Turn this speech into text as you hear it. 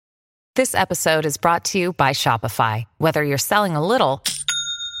This episode is brought to you by Shopify. Whether you're selling a little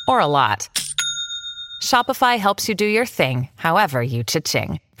or a lot, Shopify helps you do your thing, however you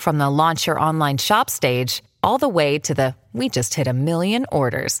cha-ching. From the launch your online shop stage, all the way to the we just hit 1 million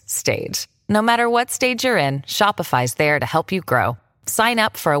orders stage. No matter what stage you're in, Shopify's there to help you grow. Sign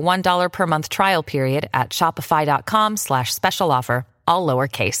up for a $1 per month trial period at shopify.com/special offer, all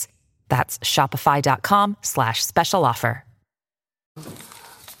lowercase. That's shopify.com/special offer.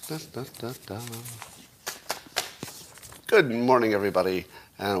 Good morning, everybody,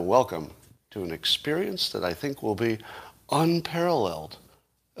 and welcome to an experience that I think will be unparalleled,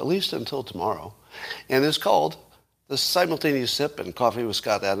 at least until tomorrow, and is called The Simultaneous Sip and Coffee with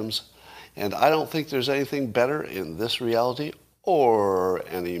Scott Adams. And I don't think there's anything better in this reality or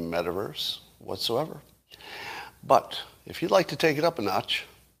any metaverse whatsoever. But if you'd like to take it up a notch,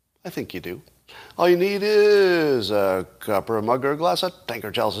 I think you do. All you need is a cup or a mug or a glass, a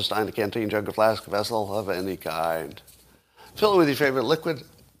tankard, chalice, stein, a canteen, jug, a flask, a vessel of any kind. Fill it with your favorite liquid.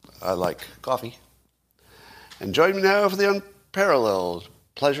 I like coffee. And join me now for the unparalleled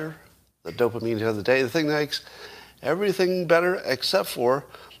pleasure, the dopamine of the day, the thing that makes everything better except for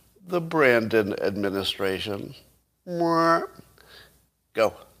the Brandon administration. Go.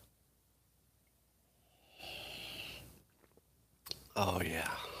 Oh, yeah.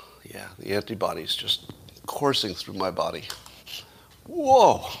 Yeah, the antibodies just coursing through my body.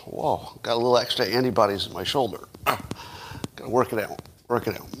 Whoa. Got a little extra antibodies in my shoulder. Gotta work it out,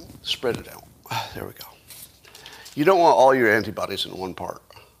 spread it out. There we go. You don't want all your antibodies in one part.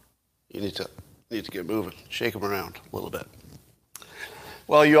 You need to get moving, shake them around a little bit.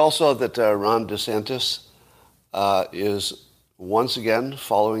 Well, you all saw that Ron DeSantis is once again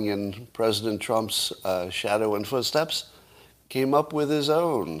following in President Trump's shadow and footsteps. Came up with his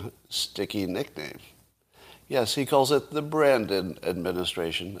own sticky nickname. Yes, he calls it the Brandon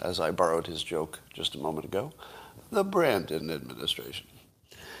administration, as I borrowed his joke just a moment ago. The Brandon administration.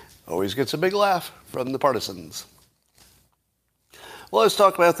 Always gets a big laugh from the partisans. Well, let's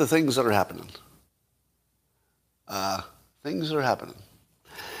talk about the things that are happening.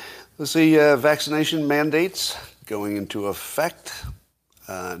 Let's see, vaccination mandates going into effect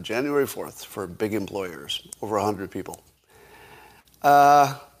January 4th for big employers, over 100 people.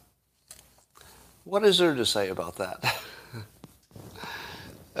 What is there to say about that?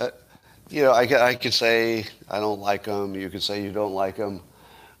 I could say I don't like them. You could say you don't like them.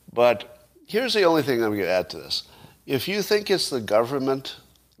 But here's the only thing I'm going to add to this. If you think it's the government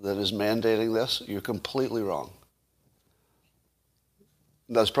that is mandating this, you're completely wrong.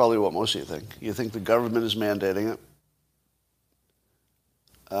 That's probably what most of you think. You think the government is mandating it.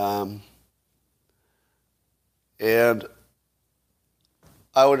 And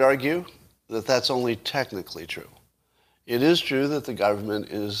I would argue that that's only technically true. It is true that the government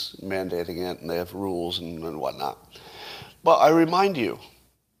is mandating it and they have rules and whatnot. But I remind you,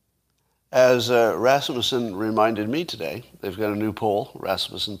 as Rasmussen reminded me today, they've got a new poll,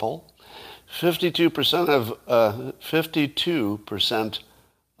 Rasmussen poll, 52%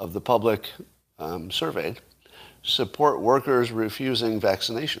 of the public surveyed support workers refusing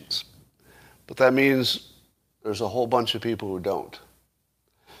vaccinations. But that means there's a whole bunch of people who don't.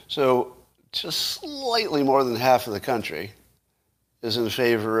 So just slightly more than half of the country is in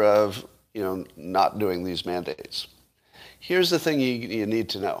favor of, not doing these mandates. Here's the thing you need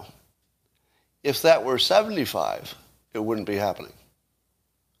to know. If that were 75, it wouldn't be happening.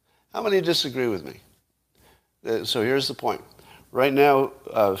 How many disagree with me? So here's the point. Right now,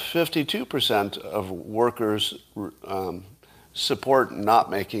 52% of workers support not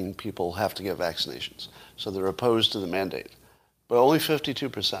making people have to get vaccinations. So they're opposed to the mandate. But only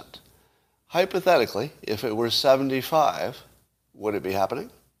 52%. Hypothetically, if it were 75, would it be happening?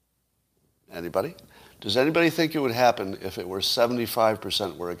 Anybody? Does anybody think it would happen if it were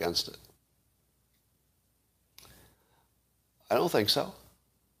 75% were against it? I don't think so.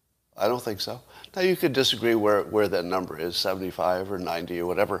 Now, you could disagree where that number is, 75 or 90 or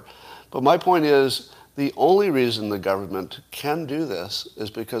whatever. But my point is, the only reason the government can do this is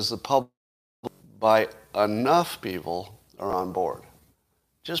because the public, by enough people, are on board.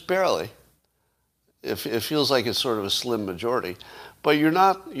 Just barely. It feels like it's sort of a slim majority. But you're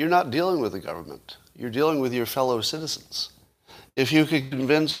not dealing with the government. You're dealing with your fellow citizens. If you could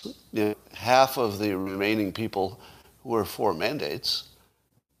convince half of the remaining people who are for mandates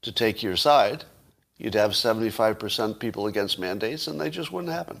to take your side, you'd have 75% people against mandates, and they just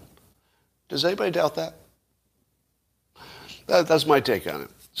wouldn't happen. Does anybody doubt that? That's my take on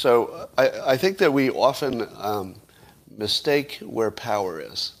it. So I think that we often mistake where power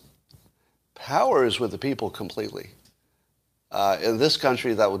is. Power is with the people completely. In this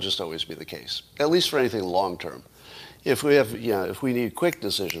country, that will just always be the case, at least for anything long term. If we need quick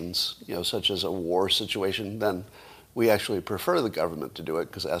decisions, such as a war situation, then we actually prefer the government to do it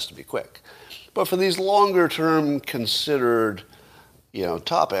because it has to be quick. But for these longer term considered,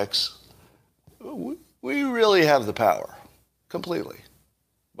 topics, we really have the power completely.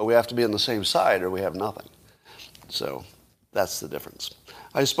 But we have to be on the same side or we have nothing. So that's the difference.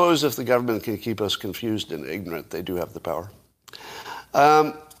 I suppose if the government can keep us confused and ignorant, they do have the power.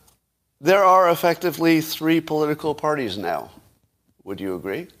 There are effectively 3 political parties now. Would you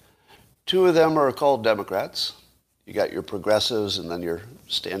agree? 2 of them are called Democrats. You got your progressives and then your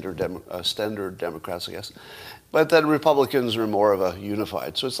standard Democrats, I guess. But then Republicans are more of a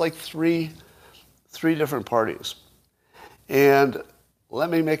unified. So it's like three different parties. And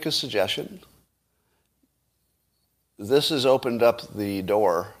let me make a suggestion. This has opened up the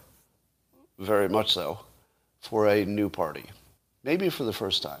door, very much so, for a new party. Maybe for the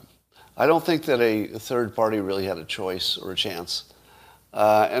first time. I don't think that a third party really had a choice or a chance.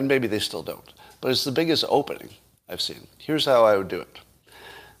 And maybe they still don't. But it's the biggest opening I've seen. Here's how I would do it.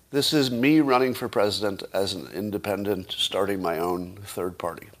 This is me running for president as an independent, starting my own third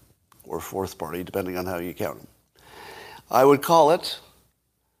party, or fourth party, depending on how you count them. I would call it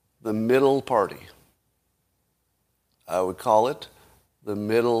the middle party. I would call it the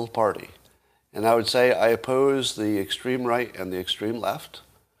middle party. And I would say I oppose the extreme right and the extreme left.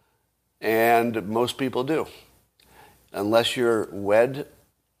 And most people do. Unless you're wed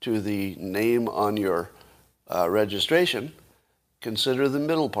to the name on your registration, consider the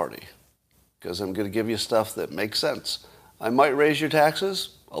middle party. Because I'm going to give you stuff that makes sense. I might raise your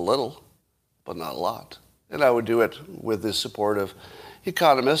taxes a little, but not a lot. And I would do it with the support of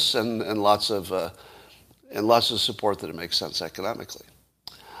economists and lots of support that it makes sense economically.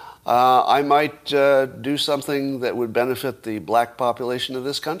 I might do something that would benefit the black population of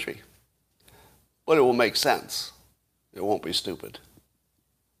this country. But it will make sense. It won't be stupid.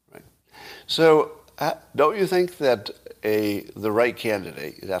 Right? So don't you think that the right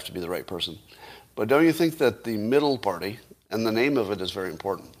candidate, it'd have to be the right person, but don't you think that the middle party, and the name of it is very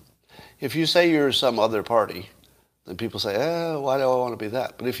important. If you say you're some other party, then people say, why do I want to be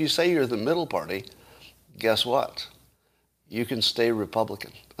that? But if you say you're the middle party, guess what? You can stay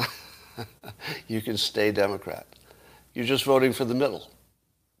Republican. You can stay Democrat. You're just voting for the middle.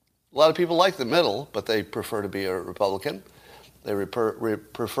 A lot of people like the middle, but they prefer to be a Republican. They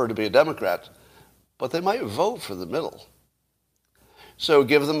prefer to be a Democrat, but they might vote for the middle. So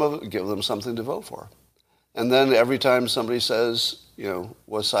give them something to vote for. And then every time somebody says,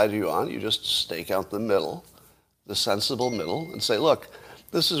 what side are you on, you just stake out the middle, the sensible middle, and say, look,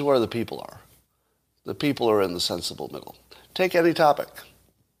 this is where the people are. The people are in the sensible middle. Take any topic.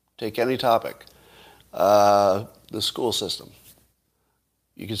 The school system.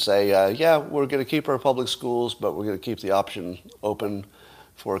 You could say, we're going to keep our public schools, but we're going to keep the option open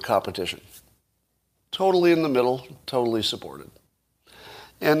for competition. Totally in the middle, totally supported.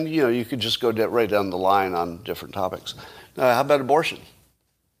 And, you could just go right down the line on different topics. Now, how about abortion?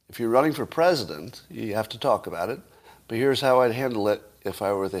 If you're running for president, you have to talk about it. But here's how I'd handle it if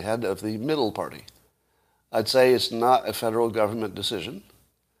I were the head of the middle party. I'd say it's not a federal government decision,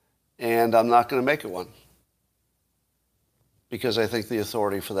 and I'm not going to make it one. Because I think the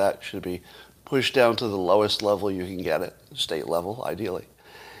authority for that should be pushed down to the lowest level you can get it, state level, ideally.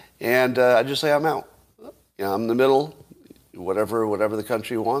 And I just say I'm out. I'm in the middle, whatever the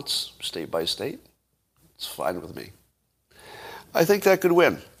country wants, state by state. It's fine with me. I think that could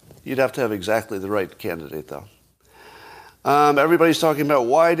win. You'd have to have exactly the right candidate, though. Everybody's talking about,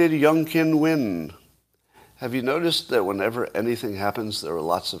 why did Youngkin win? Have you noticed that whenever anything happens, there are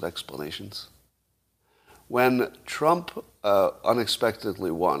lots of explanations? When Trump unexpectedly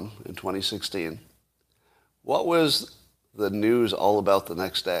won in 2016, what was the news all about the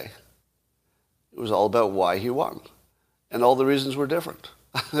next day? It was all about why he won. And all the reasons were different.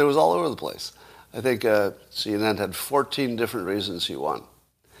 It was all over the place. I think CNN had 14 different reasons he won.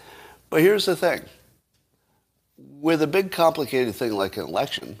 But here's the thing. With a big complicated thing like an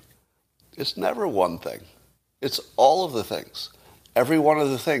election, it's never one thing. It's all of the things. Every one of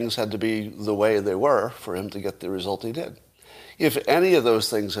the things had to be the way they were for him to get the result he did. If any of those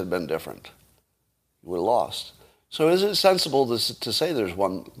things had been different, he would have lost. So is it sensible to say there's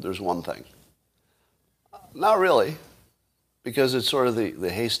one thing? Not really, because it's sort of the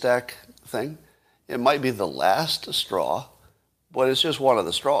haystack thing. It might be the last straw, but it's just one of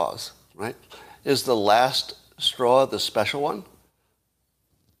the straws, right? Is the last straw the special one?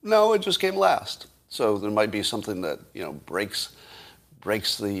 No, it just came last. So there might be something that breaks the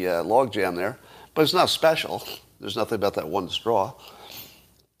logjam there, but it's not special. There's nothing about that one straw.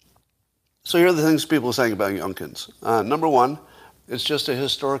 So here are the things people are saying about Youngkins. Number one, it's just a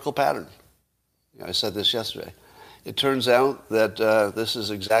historical pattern. I said this yesterday. It turns out that this is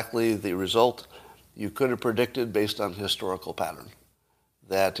exactly the result you could have predicted based on historical pattern.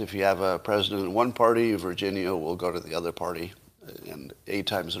 That if you have a president in one party, Virginia will go to the other party, and 8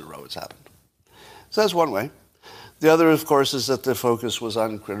 times in a row it's happened. So that's one way. The other, of course, is that the focus was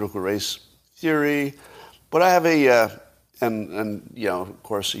on critical race theory. But I have of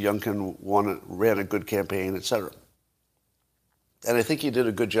course, Youngkin ran a good campaign, etc. And I think he did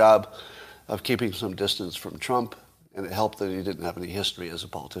a good job of keeping some distance from Trump, and it helped that he didn't have any history as a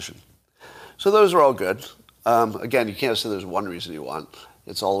politician. So those are all good. Again, you can't say there's one reason you want.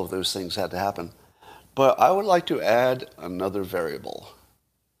 It's all of those things had to happen. But I would like to add another variable,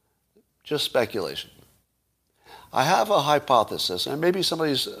 just speculation. I have a hypothesis, and maybe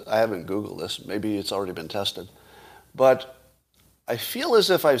I haven't Googled this, maybe it's already been tested, but I feel as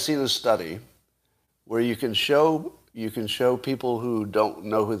if I've seen a study where you can show people who don't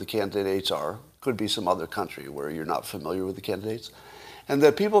know who the candidates are, could be some other country where you're not familiar with the candidates, and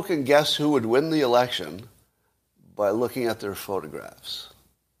that people can guess who would win the election by looking at their photographs.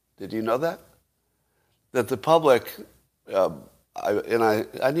 Did you know that? That the public,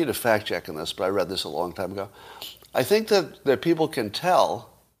 I need a fact check on this, but I read this a long time ago. I think that people can tell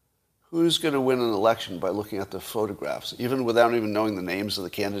who's going to win an election by looking at the photographs, even without even knowing the names of the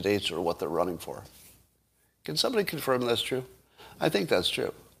candidates or what they're running for. Can somebody confirm that's true? I think that's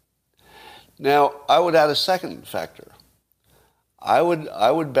true. Now, I would add a second factor. I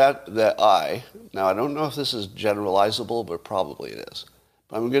would bet that now I don't know if this is generalizable, but probably it is.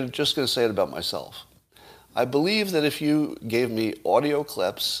 But I'm just going to say it about myself. I believe that if you gave me audio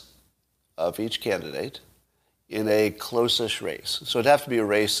clips of each candidate in a close-ish race, so it'd have to be a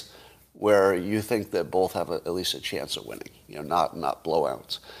race where you think that both have at least a chance of winning, not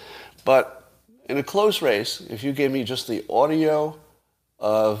blowouts. But in a close race, if you gave me just the audio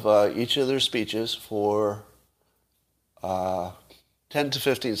of each of their speeches for 10 to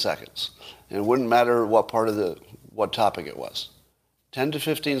 15 seconds, and it wouldn't matter what topic it was, 10 to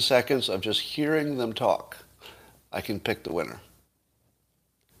 15 seconds of just hearing them talk, I can pick the winner.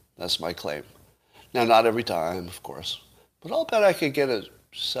 That's my claim. Now, not every time, of course, but I'll bet I could get it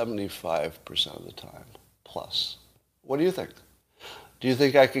 75% of the time, plus. What do you think? Do you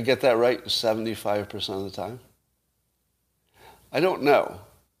think I could get that right 75% of the time? I don't know.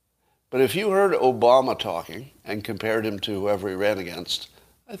 But if you heard Obama talking and compared him to whoever he ran against,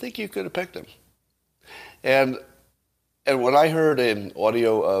 I think you could have picked him. And when I heard an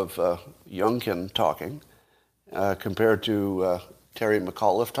audio of Youngkin talking compared to Terry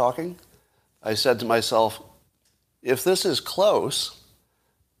McAuliffe talking, I said to myself, if this is close,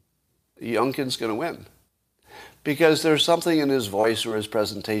 Youngkin's going to win. Because there's something in his voice or his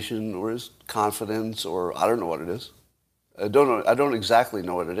presentation or his confidence, or I don't know what it is. I don't exactly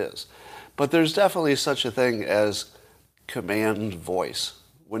know what it is. But there's definitely such a thing as command voice,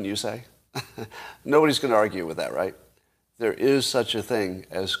 wouldn't you say? Nobody's going to argue with that, right? There is such a thing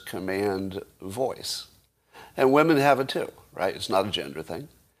as command voice. And women have it too, right? It's not a gender thing.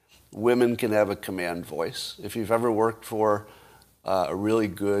 Women can have a command voice. If you've ever worked for a really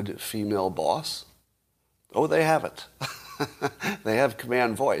good female boss, they have it. They have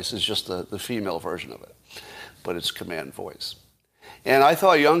command voice. It's just the female version of it. But it's command voice. And I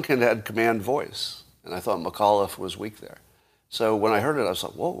thought Youngkin had command voice. And I thought McAuliffe was weak there. So when I heard it, I was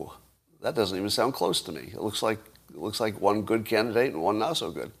like, whoa, that doesn't even sound close to me. It looks like one good candidate and one not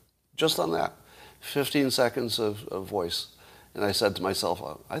so good. Just on that. 15 seconds of voice. And I said to myself,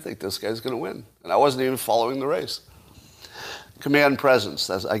 I think this guy's going to win. And I wasn't even following the race. Command presence.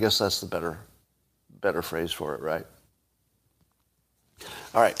 I guess that's the better phrase for it, right?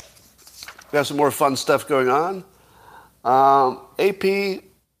 All right. We have some more fun stuff going on. AP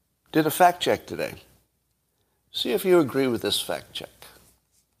did a fact check today. See if you agree with this fact check.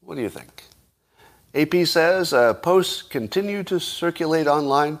 What do you think? AP says posts continue to circulate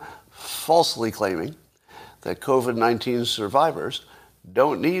online falsely claiming that COVID-19 survivors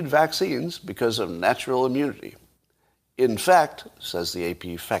don't need vaccines because of natural immunity. In fact, says the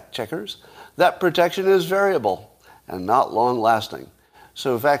AP fact checkers, that protection is variable and not long-lasting.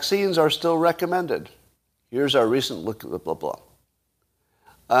 So vaccines are still recommended. Here's our recent look at the blah, blah.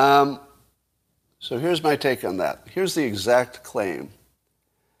 So here's my take on that. Here's the exact claim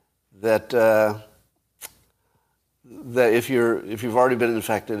that that if you've already been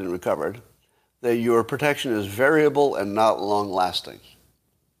infected and recovered, that your protection is variable and not long-lasting.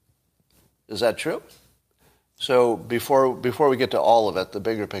 Is that true? So before we get to all of it, the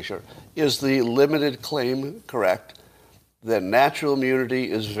bigger picture, is the limited claim correct that natural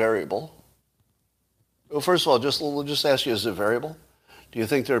immunity is variable? Well, first of all, we'll just ask you, is it variable? Do you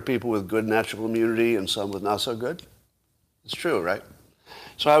think there are people with good natural immunity and some with not so good? It's true, right?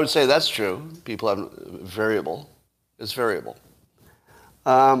 So I would say that's true. People have variable. It's variable.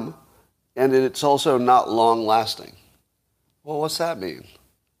 And it's also not long-lasting. Well, what's that mean?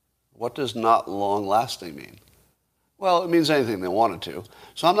 What does not long-lasting mean? Well, it means anything they want it to.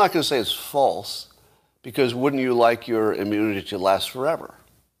 So I'm not going to say it's false, because wouldn't you like your immunity to last forever?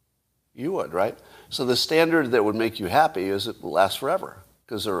 You would, right? So the standard that would make you happy is it lasts forever,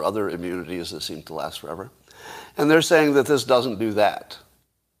 because there are other immunities that seem to last forever. And they're saying that this doesn't do that.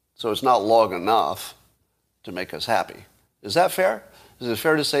 So it's not long enough to make us happy. Is that fair? Is it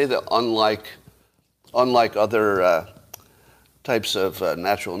fair to say that unlike other types of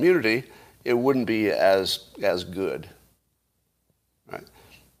natural immunity, it wouldn't be as good? Right?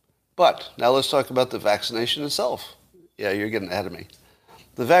 But now let's talk about the vaccination itself. Yeah, you're getting ahead of me.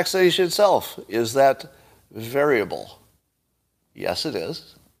 The vaccination itself, is that variable? Yes, it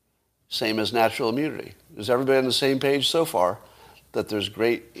is. Same as natural immunity. Is everybody on the same page so far that there's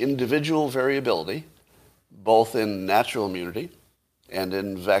great individual variability, both in natural immunity and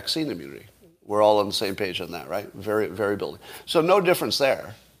in vaccine immunity? We're all on the same page on that, right? Variability. So no difference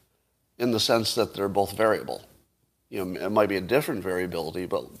there in the sense that they're both variable. You know, it might be a different variability,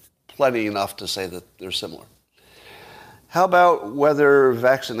 but plenty enough to say that they're similar. How about whether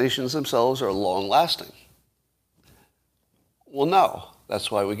vaccinations themselves are long-lasting? Well, no. That's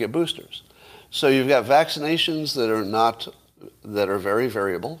why we get boosters. So you've got vaccinations that are very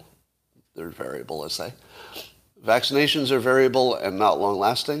variable. They're variable, let's say. Vaccinations are variable and not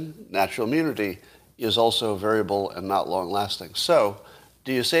long-lasting. Natural immunity is also variable and not long-lasting. So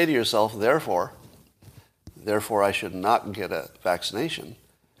do you say to yourself, therefore I should not get a vaccination,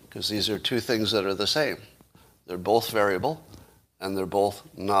 because these are two things that are the same. They're both variable and they're both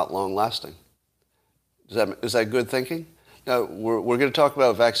not long-lasting. Is that good thinking? Now, we're going to talk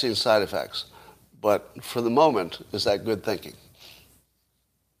about vaccine side effects, but for the moment, is that good thinking?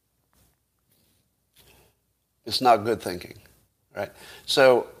 It's not good thinking, right?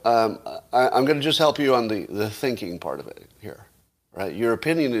 So I'm going to just help you on the thinking part of it here, right? Your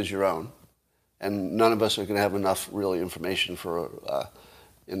opinion is your own, and none of us are going to have enough really information for,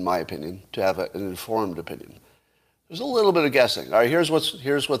 in my opinion, to have an informed opinion. There's a little bit of guessing. All right, here's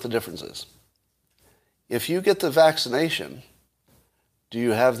what the difference is. If you get the vaccination, do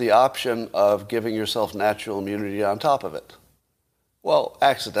you have the option of giving yourself natural immunity on top of it? Well,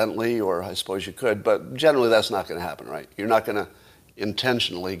 accidentally, or I suppose you could, but generally that's not going to happen, right? You're not going to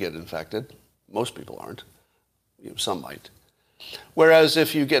intentionally get infected. Most people aren't. Some might. Whereas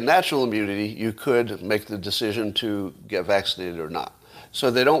if you get natural immunity, you could make the decision to get vaccinated or not.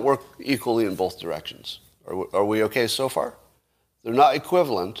 So they don't work equally in both directions. Are we okay so far? They're not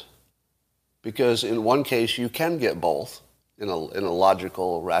equivalent, because in one case you can get both in a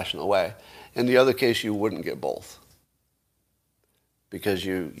logical, rational way. In the other case, you wouldn't get both, because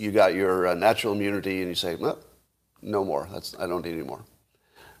you got your natural immunity and you say, no more. I don't need any more.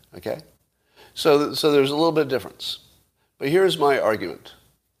 Okay? So there's a little bit of difference. But here's my argument.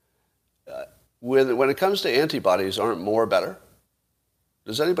 When it comes to antibodies, aren't more better?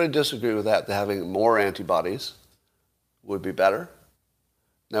 Does anybody disagree with that having more antibodies would be better?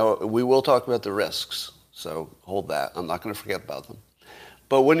 Now, we will talk about the risks, so hold that. I'm not going to forget about them.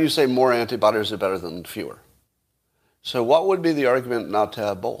 But when you say more antibodies are better than fewer, so what would be the argument not to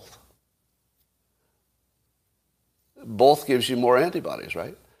have both? Both gives you more antibodies,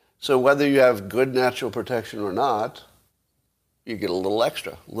 right? So whether you have good natural protection or not, you get a little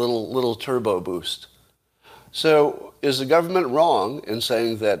extra, little turbo boost. So is the government wrong in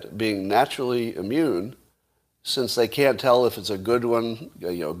saying that being naturally immune, since they can't tell if it's a good one,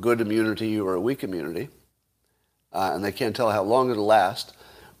 good immunity or a weak immunity, and they can't tell how long it'll last,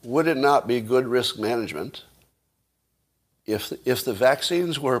 would it not be good risk management if the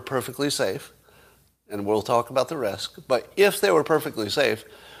vaccines were perfectly safe, and we'll talk about the risk, but if they were perfectly safe,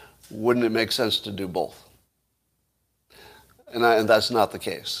 wouldn't it make sense to do both? And that's not the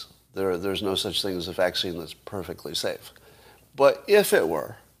case. There's no such thing as a vaccine that's perfectly safe. But if it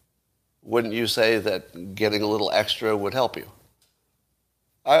were, wouldn't you say that getting a little extra would help you?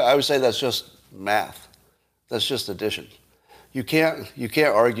 I would say that's just math. That's just addition. You can't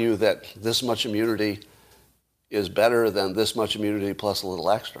argue that this much immunity is better than this much immunity plus a little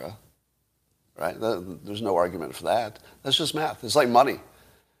extra, right? There's no argument for that. That's just math. It's like money.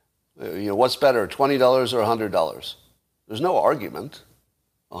 What's better, $20 or $100? There's no argument.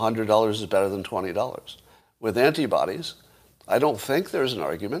 $100 is better than $20. with antibodies. I don't think there's an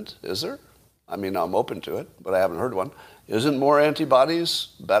argument, is there? I mean, I'm open to it, but I haven't heard one. Isn't more antibodies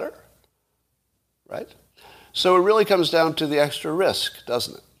better? Right? So it really comes down to the extra risk,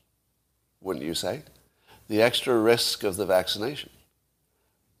 doesn't it? Wouldn't you say? The extra risk of the vaccination.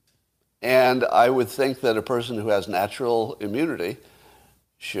 And I would think that a person who has natural immunity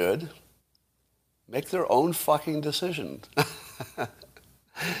should make their own fucking decision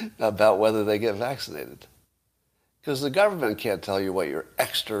about whether they get vaccinated. Because the government can't tell you what your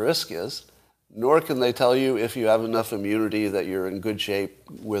extra risk is, nor can they tell you if you have enough immunity that you're in good shape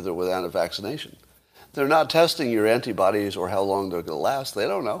with or without a vaccination. They're not testing your antibodies or how long they're going to last. They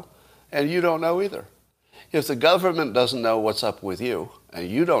don't know. And you don't know either. If the government doesn't know what's up with you, and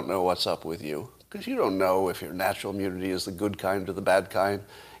you don't know what's up with you, because you don't know if your natural immunity is the good kind or the bad kind,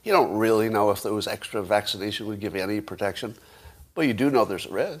 you don't really know if those extra vaccination would give you any protection, but you do know there's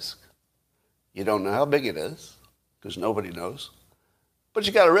a risk. You don't know how big it is, because nobody knows. But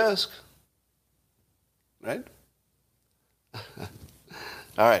you got a risk, right?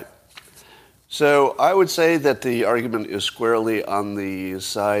 All right. So I would say that the argument is squarely on the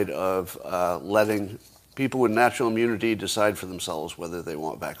side of letting people with natural immunity decide for themselves whether they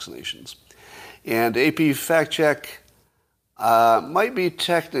want vaccinations. And AP Fact Check might be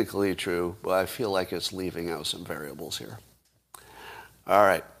technically true, but I feel like it's leaving out some variables here. All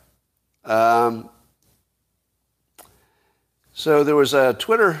right. So there was a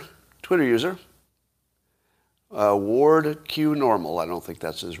Twitter user, Ward Q Normal. I don't think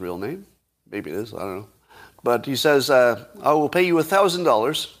that's his real name. Maybe it is. I don't know. But he says, I will pay you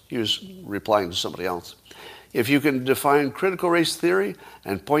 $1,000. He was replying to somebody else. If you can define critical race theory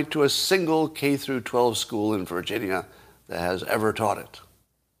and point to a single K through 12 school in Virginia that has ever taught it.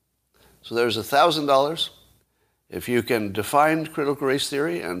 So there's $1,000. If you can define critical race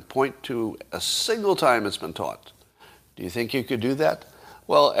theory and point to a single time it's been taught. Do you think you could do that?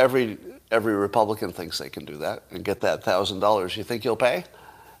 Well, every Republican thinks they can do that and get that $1,000. You think he'll pay?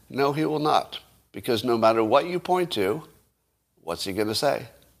 No, he will not. Because no matter what you point to, what's he going to say?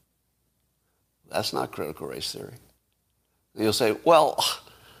 That's not critical race theory. And you'll say, well,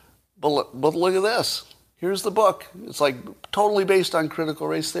 but look at this. Here's the book. It's like totally based on critical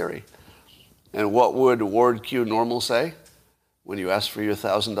race theory. And what would Ward Q Normal say when you ask for your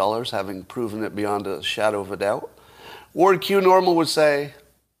 $1,000, having proven it beyond a shadow of a doubt? Ward Q Normal would say,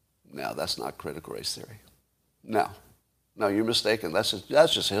 no, that's not critical race theory. No, you're mistaken. That's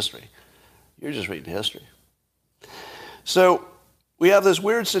just history. You're just reading history. So we have this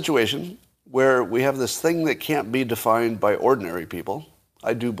weird situation where we have this thing that can't be defined by ordinary people.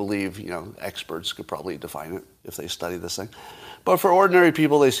 I do believe, experts could probably define it if they study this thing. But for ordinary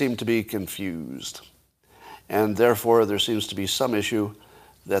people, they seem to be confused. And therefore, there seems to be some issue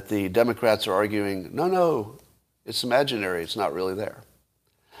that the Democrats are arguing, no, it's imaginary, it's not really there.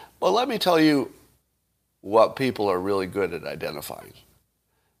 Well, let me tell you what people are really good at identifying.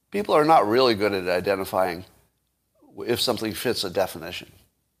 People are not really good at identifying if something fits a definition.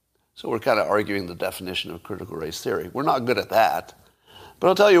 So we're kind of arguing the definition of critical race theory. We're not good at that. But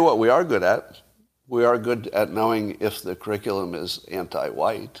I'll tell you what we are good at. We are good at knowing if the curriculum is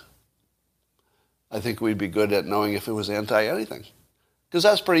anti-white. I think we'd be good at knowing if it was anti-anything. Because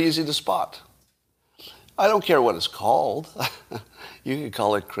that's pretty easy to spot. I don't care what it's called. You can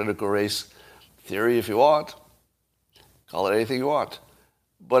call it critical race theory if you want. Call it anything you want.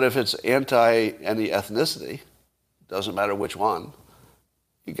 But if it's anti any ethnicity, doesn't matter which one,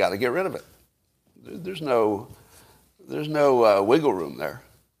 you got to get rid of it. There's no wiggle room there.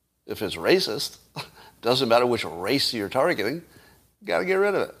 If it's racist, doesn't matter which race you're targeting, you got to get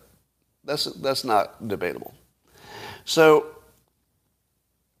rid of it. That's not debatable. So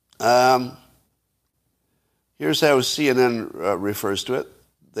here's how CNN refers to it.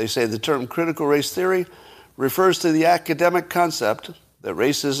 They say the term critical race theory refers to the academic concept that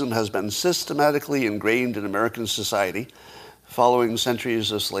racism has been systematically ingrained in American society following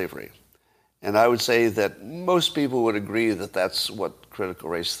centuries of slavery. And I would say that most people would agree that that's what critical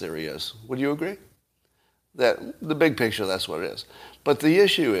race theory is. Would you agree? That the big picture, that's what it is. But the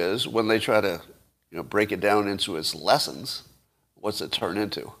issue is when they try to break it down into its lessons, what's it turn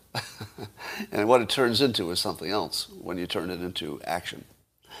into? And what it turns into is something else when you turn it into action.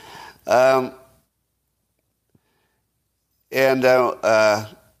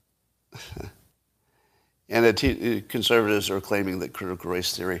 Conservatives are claiming that critical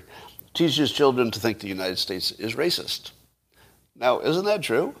race theory teaches children to think the United States is racist. Now, isn't that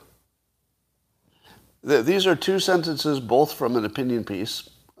true? These are two sentences, both from an opinion piece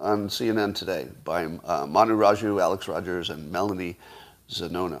on CNN today by Manu Raju, Alex Rogers, and Melanie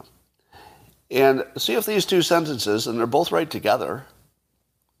Zanona. And see if these two sentences, and they're both right together,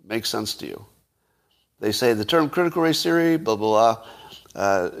 make sense to you. They say the term critical race theory, blah, blah,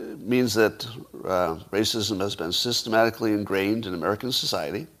 blah, means that racism has been systematically ingrained in American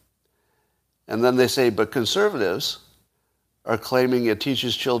society. And then they say, but conservatives are claiming it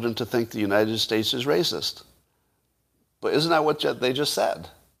teaches children to think the United States is racist. But isn't that what they just said?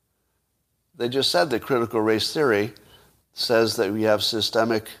 They just said that critical race theory says that we have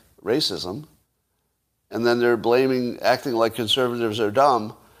systemic racism, and then they're acting like conservatives are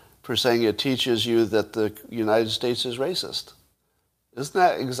dumb for saying it teaches you that the United States is racist. Isn't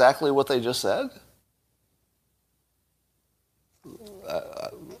that exactly what they just said?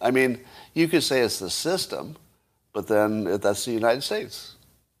 I mean, you could say it's the system, but then that's the United States.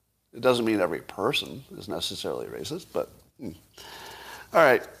 It doesn't mean every person is necessarily racist, but... All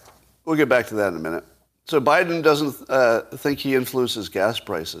right, we'll get back to that in a minute. So Biden doesn't think he influences gas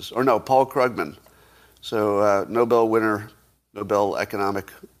prices. Or no, Paul Krugman. So Nobel winner, Nobel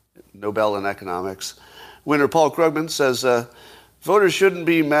in economics. Winner Paul Krugman says, voters shouldn't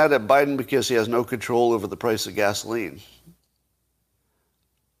be mad at Biden because he has no control over the price of gasoline.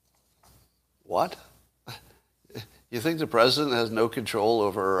 What? You think the president has no control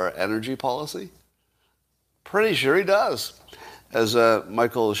over our energy policy? Pretty sure he does. As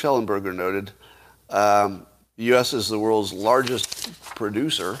Michael Schellenberger noted, the U.S. is the world's largest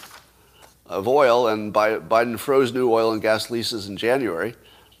producer of oil, and Biden froze new oil and gas leases in January,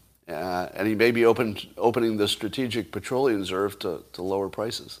 and he may be opening the Strategic Petroleum Reserve to lower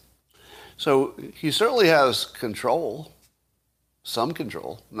prices. So he certainly has control, some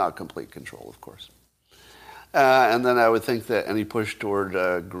control, not complete control, of course. And then I would think that any push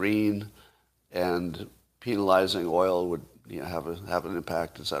toward green and penalizing oil would have an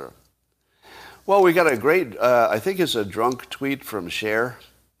impact, et cetera. Well, we got a great, I think it's a drunk tweet from Cher,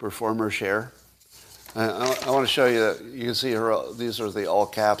 performer Cher. I want to show you, you can see her, these are the all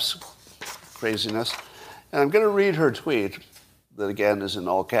caps craziness. And I'm going to read her tweet, that again is in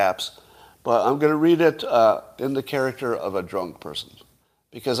all caps, but I'm going to read it in the character of a drunk person,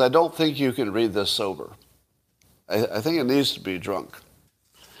 because I don't think you can read this sober. I think it needs to be drunk.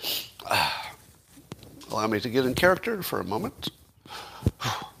 Allow me to get in character for a moment.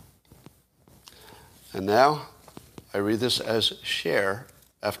 And now I read this as Cher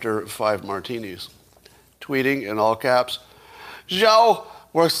after 5 martinis. Tweeting in all caps, Zhao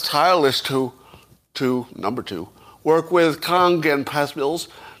works tireless to number 2, work with Kong and Pasbills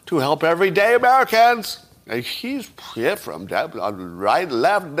to help everyday Americans. And he's from right,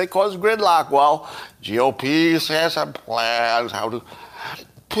 left, they cause gridlock. Well, GOP has some plans how to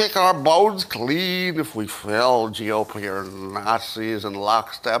pick our bones clean if we fail GOP or Nazis in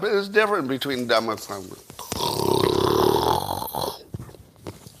lockstep. It's different between Democrats.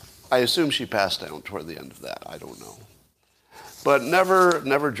 I assume she passed out toward the end of that. I don't know. But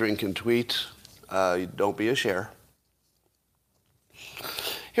never drink and tweet. Don't be a Cher.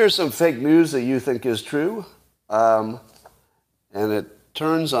 Here's some fake news that you think is true. And it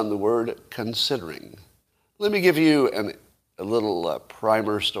turns on the word considering. Let me give you a little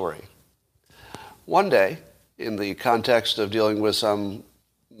primer story. One day, in the context of dealing with some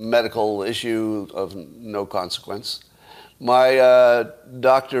medical issue of no consequence, my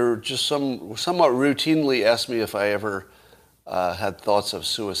doctor just somewhat routinely asked me if I ever had thoughts of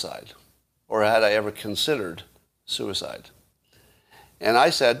suicide, or had I ever considered suicide. And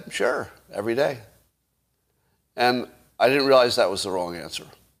I said, sure, every day. And I didn't realize that was the wrong answer.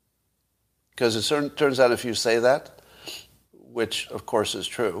 Because it turns out if you say that, which of course is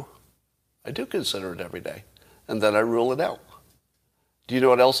true, I do consider it every day. And then I rule it out. Do you know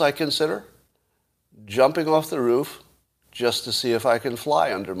what else I consider? Jumping off the roof just to see if I can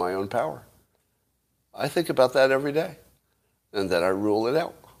fly under my own power. I think about that every day. And then I rule it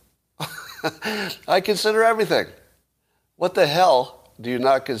out. I consider everything. What the hell do you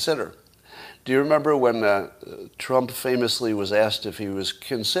not consider? Do you remember when Trump famously was asked if he was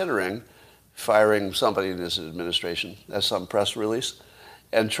considering firing somebody in his administration? That's some press release.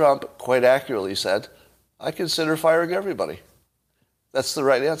 And Trump quite accurately said, I consider firing everybody. That's the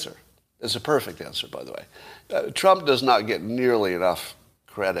right answer. It's a perfect answer, by the way. Trump does not get nearly enough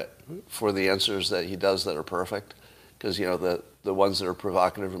credit for the answers that he does that are perfect, because, you know, the ones that are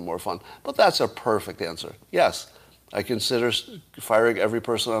provocative are more fun. But that's a perfect answer. Yes, I consider firing every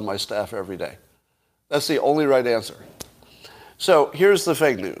person on my staff every day. That's the only right answer. So here's the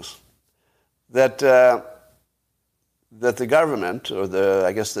fake news. That the government, or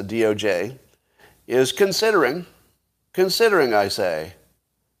I guess the DOJ, is considering, I say,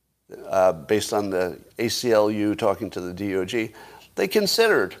 based on the ACLU talking to the DOJ, they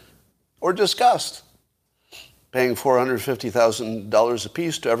considered or discussed paying $450,000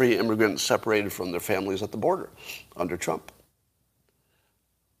 apiece to every immigrant separated from their families at the border under Trump.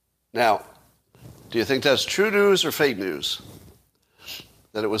 Now, do you think that's true news or fake news?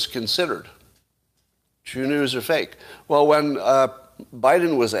 That it was considered? True news or fake? Well, when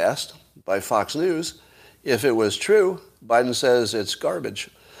Biden was asked by Fox News if it was true, Biden says it's garbage.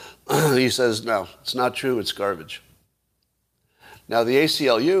 He says, no, it's not true, it's garbage. Now, the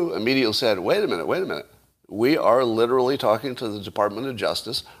ACLU immediately said, wait a minute. We are literally talking to the Department of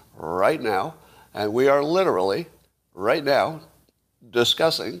Justice right now, and we are literally right now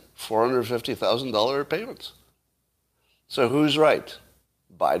discussing $450,000 payments. So who's right?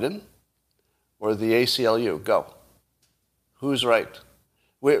 Biden or the ACLU? Go. Who's right?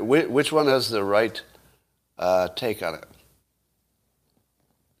 Which one has the right take on it?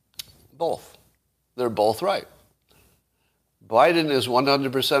 Both. They're both right. Biden is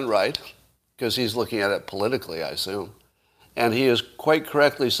 100% right, because he's looking at it politically, I assume. And he is quite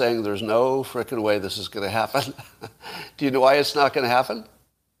correctly saying there's no frickin' way this is going to happen. Do you know why it's not going to happen?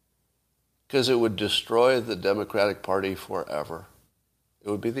 Because it would destroy the Democratic Party forever. It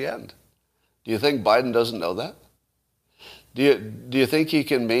would be the end. Do you think Biden doesn't know that? Do you think he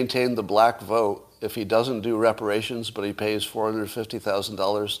can maintain the black vote if he doesn't do reparations, but he pays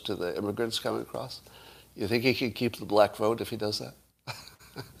 $450,000 to the immigrants coming across? You think he can keep the black vote if he does that?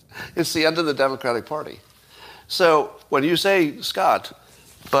 It's the end of the Democratic Party. So when you say, Scott,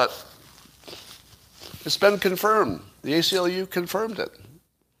 but it's been confirmed. The ACLU confirmed it.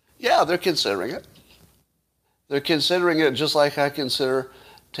 Yeah, they're considering it. They're considering it just like I consider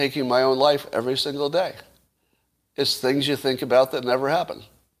taking my own life every single day. It's things you think about that never happen.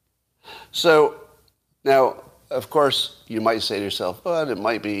 So now, of course, you might say to yourself, but it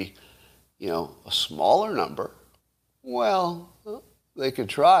might be, a smaller number. Well, they could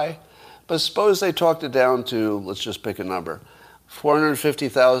try. But suppose they talked it down to, let's just pick a number,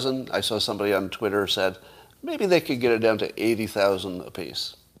 450,000. I saw somebody on Twitter said, maybe they could get it down to 80,000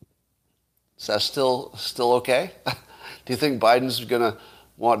 apiece. Is that still okay? Do you think Biden's going to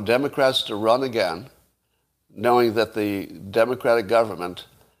want Democrats to run again, knowing that the Democratic government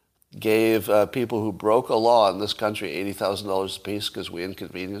gave people who broke a law in this country $80,000 apiece because we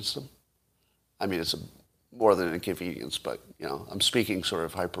inconvenienced them? I mean, it's more than an inconvenience, but, I'm speaking sort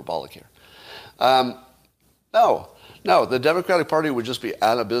of hyperbolic here. No, the Democratic Party would just be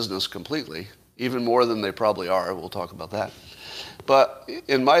out of business completely, even more than they probably are. We'll talk about that. But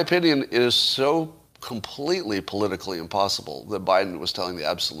in my opinion, it is so completely politically impossible that Biden was telling the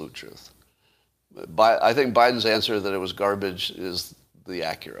absolute truth. I think Biden's answer that it was garbage is the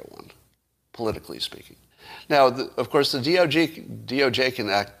accurate one, politically speaking. Now, of course, the DOJ can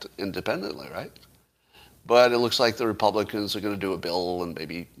act independently, right? But it looks like the Republicans are going to do a bill and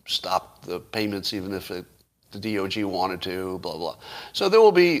maybe stop the payments even if the DOJ wanted to, blah, blah. So there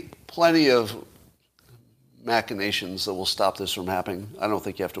will be plenty of machinations that will stop this from happening. I don't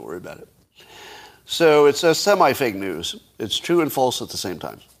think you have to worry about it. So it's a semi-fake news. It's true and false at the same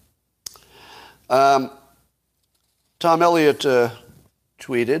time. Tom Elliott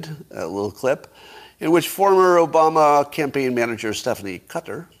tweeted a little clip in which former Obama campaign manager Stephanie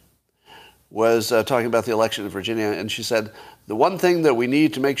Cutter was talking about the election in Virginia, and she said, the one thing that we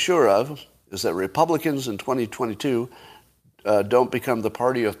need to make sure of is that Republicans in 2022 don't become the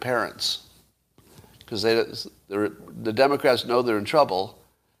party of parents. Because the Democrats know they're in trouble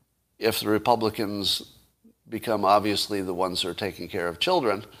if the Republicans become obviously the ones who are taking care of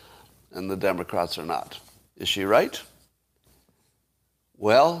children, and the Democrats are not. Is she right?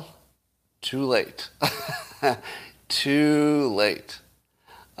 Well, too late. Too late.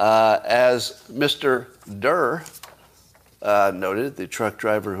 As Mr. Durr noted, the truck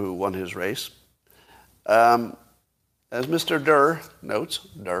driver who won his race, as Mr. Durr notes,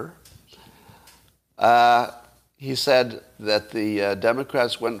 he said that the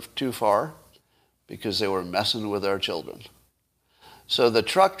Democrats went too far because they were messing with our children. So the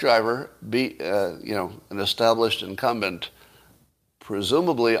truck driver, an established incumbent,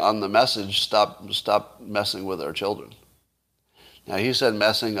 presumably on the message, stop messing with our children. Now, he said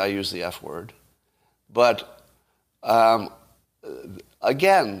messing, I use the F word. But,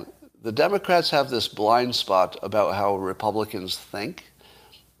 again, the Democrats have this blind spot about how Republicans think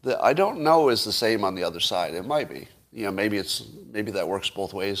that I don't know is the same on the other side. It might be. Maybe that works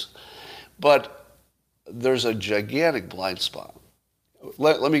both ways. But there's a gigantic blind spot.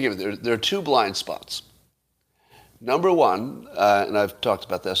 Let me give you, there are two blind spots. Number one, and I've talked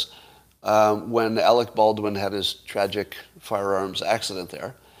about this, when Alec Baldwin had his tragic firearms accident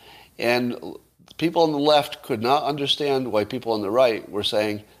there, and people on the left could not understand why people on the right were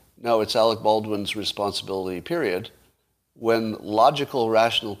saying, no, it's Alec Baldwin's responsibility, period, when logical,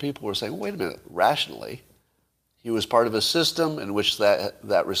 rational people were saying, wait a minute, rationally, he was part of a system in which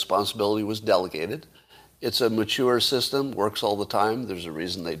that responsibility was delegated. It's a mature system, works all the time. There's a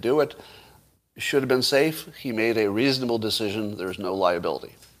reason they do it. Should have been safe. He made a reasonable decision. There's no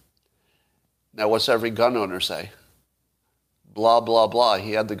liability. Now, what's every gun owner say? Blah, blah, blah.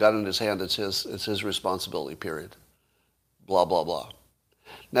 He had the gun in his hand. It's his responsibility, period. Blah, blah, blah.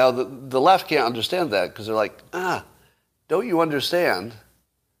 Now, the left can't understand that because they're like, don't you understand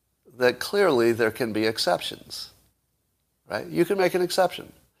that clearly there can be exceptions, right? You can make an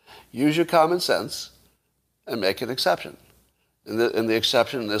exception. Use your common sense and make an exception. And the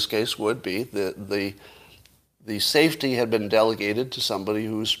exception in this case would be the safety had been delegated to somebody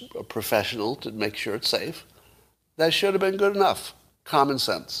who's a professional to make sure it's safe. That should have been good enough. Common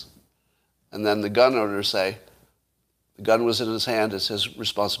sense. And then the gun owners say, the gun was in his hand, it's his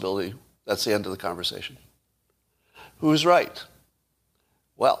responsibility. That's the end of the conversation. Who's right?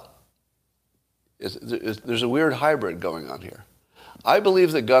 Well, there's a weird hybrid going on here. I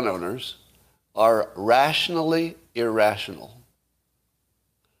believe that gun owners are rationally irrational.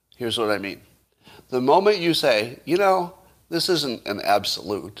 Here's what I mean. The moment you say, this isn't an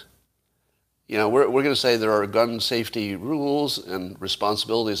absolute. We're going to say there are gun safety rules and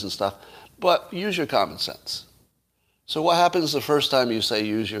responsibilities and stuff, but use your common sense. So what happens the first time you say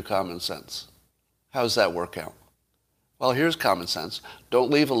use your common sense? How does that work out? Well, here's common sense.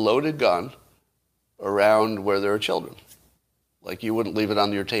 Don't leave a loaded gun around where there are children. Like you wouldn't leave it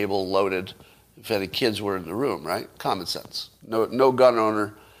on your table loaded if any kids were in the room, right? Common sense. No gun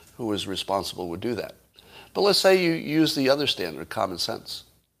owner who is responsible would do that. But let's say you use the other standard, common sense.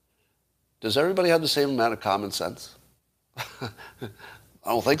 Does everybody have the same amount of common sense? I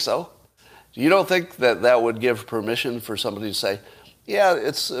don't think so. You don't think that would give permission for somebody to say, yeah,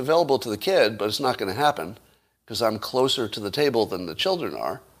 it's available to the kid, but it's not going to happen because I'm closer to the table than the children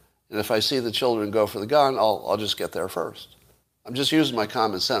are. And if I see the children go for the gun, I'll just get there first. I'm just using my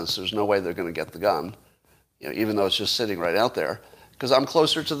common sense. There's no way they're going to get the gun, even though it's just sitting right out there, because I'm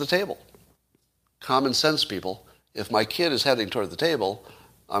closer to the table. Common sense, people. If my kid is heading toward the table,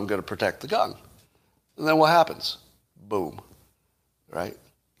 I'm going to protect the gun. And then what happens? Boom. Right?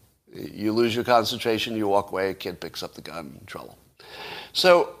 You lose your concentration, you walk away, a kid picks up the gun, trouble.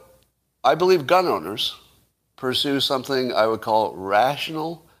 So I believe gun owners pursue something I would call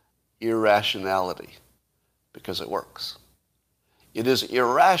rational irrationality because it works. It is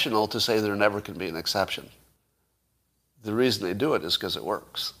irrational to say there never can be an exception. The reason they do it is because it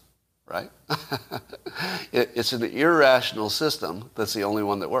works, right? It's an irrational system that's the only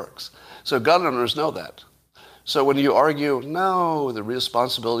one that works. So gun owners know that. So when you argue, no, the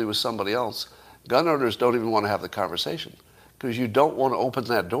responsibility was somebody else, gun owners don't even want to have the conversation because you don't want to open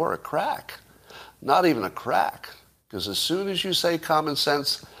that door a crack. Not even a crack. Because as soon as you say common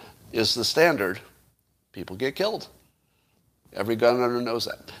sense is the standard, people get killed. Every gun owner knows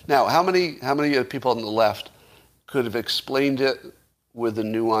that. Now, how many people on the left could have explained it with the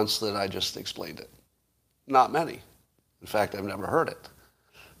nuance that I just explained it? Not many. In fact, I've never heard it.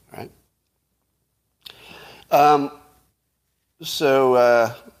 Right?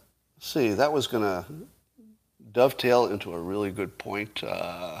 See, that was going to dovetail into a really good point.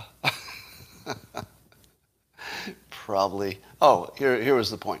 Probably. Oh, here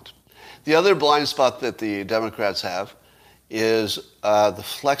was the point. The other blind spot that the Democrats have is the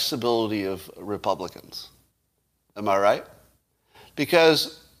flexibility of Republicans. Am I right?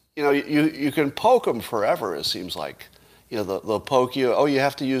 Because, you can poke them forever, it seems like. They'll poke you, oh, you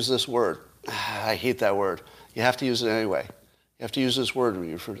have to use this word. I hate that word. You have to use it anyway. You have to use this word when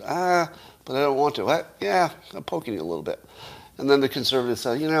you're but I don't want to. I'm poking you a little bit. And then the conservatives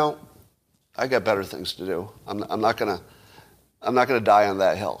say, I got better things to do. I'm not gonna die on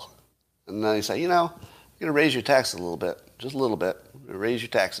that hill. And then they say, you're gonna raise your taxes a little bit, just a little bit. Raise your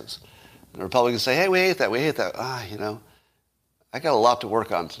taxes. And the Republicans say, hey, we hate that. I got a lot to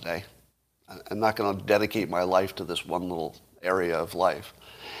work on today. I'm not going to dedicate my life to this one little area of life.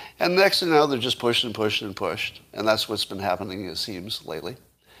 And next thing you know, they're just pushed and pushed and pushed. And that's what's been happening, it seems, lately.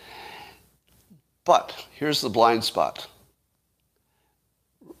 But here's the blind spot.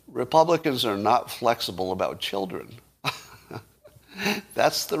 Republicans are not flexible about children.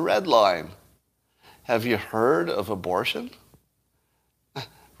 That's the red line. Have you heard of abortion?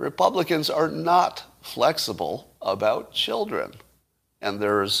 Republicans are not flexible about children and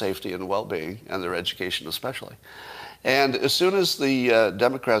their safety and well-being and their education especially. And as soon as the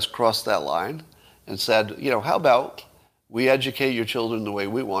Democrats crossed that line and said, how about we educate your children the way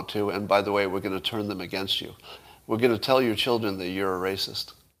we want to, and by the way, we're going to turn them against you. We're going to tell your children that you're a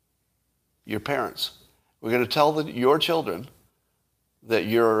racist. your parents. We're going to tell your children that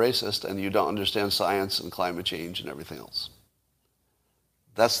you're a racist and you don't understand science and climate change and everything else.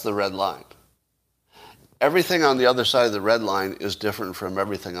 That's the red line. Everything on the other side of the red line is different from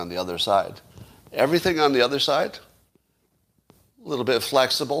everything on the other side. Everything on the other side, a little bit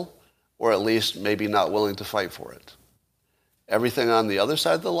flexible, or at least maybe not willing to fight for it. Everything on the other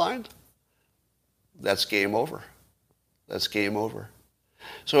side of the line, that's game over. That's game over.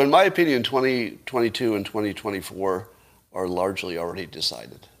 So in my opinion, 2022 and 2024 are largely already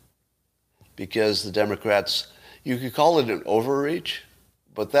decided. Because the Democrats, you could call it an overreach,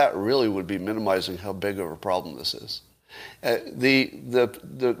 but that really would be minimizing how big of a problem this is.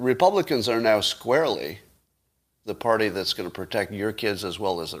 The Republicans are now squarely the party that's going to protect your kids as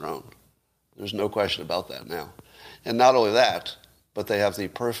well as their own. There's no question about that now. And not only that, but they have the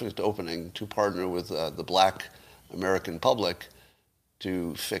perfect opening to partner with the black American public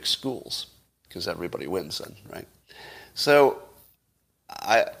to fix schools, because everybody wins then, right? So,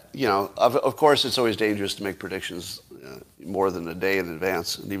 of course, it's always dangerous to make predictions more than a day in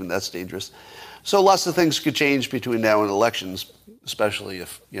advance, and even that's dangerous. So lots of things could change between now and elections, especially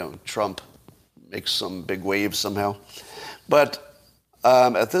if, Trump makes some big waves somehow. But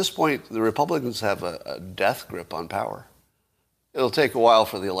at this point, the Republicans have a death grip on power. It'll take a while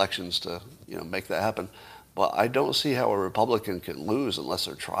for the elections to, make that happen. But I don't see how a Republican can lose unless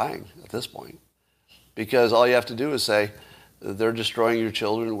they're trying at this point. Because all you have to do is say, they're destroying your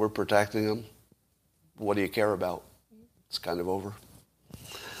children, we're protecting them. What do you care about? It's kind of over.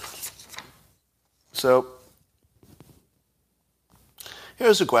 So,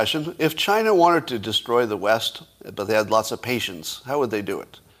 here's a question. If China wanted to destroy the West, but they had lots of patience, how would they do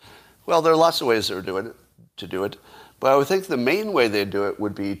it? Well, there are lots of ways to do it. But I would think the main way they'd do it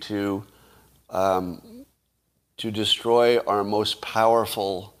would be to destroy our most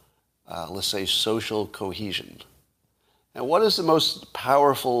powerful, let's say, social cohesion. And what is the most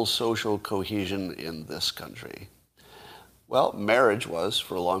powerful social cohesion in this country? Well, marriage was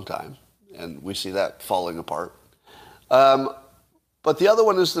for a long time, and we see that falling apart. But the other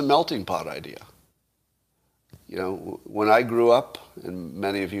one is the melting pot idea. When I grew up, and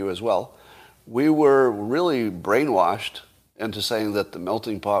many of you as well, we were really brainwashed into saying that the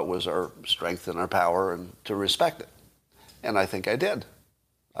melting pot was our strength and our power and to respect it. And I think I did.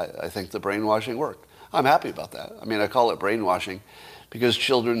 I think the brainwashing worked. I'm happy about that. I mean, I call it brainwashing because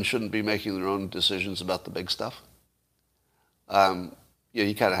children shouldn't be making their own decisions about the big stuff.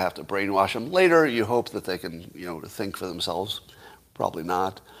 You kind of have to brainwash them. Later, you hope that they can, think for themselves. Probably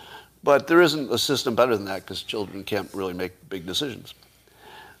not. But there isn't a system better than that because children can't really make big decisions.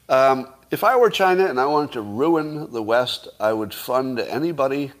 If I were China and I wanted to ruin the West, I would fund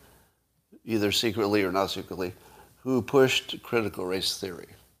anybody, either secretly or not secretly, who pushed critical race theory.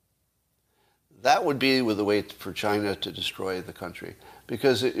 That would be the way for China to destroy the country,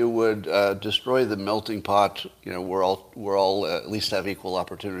 because it would destroy the melting pot. We're all at least have equal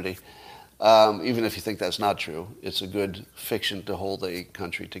opportunity. Even if you think that's not true, it's a good fiction to hold a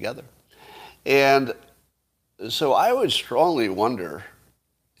country together. And so I would strongly wonder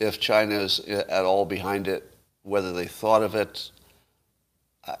if China is at all behind it, whether they thought of it.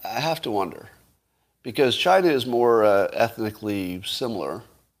 I have to wonder, because China is more ethnically similar.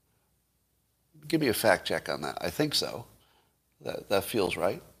 Give me a fact check on that. I think so. That feels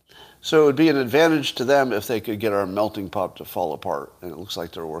right. So it would be an advantage to them if they could get our melting pot to fall apart. And it looks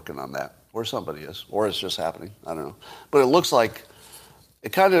like they're working on that. Or somebody is. Or it's just happening. I don't know. But it looks like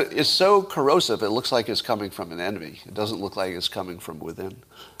it's so corrosive, it looks like it's coming from an enemy. It doesn't look like it's coming from within.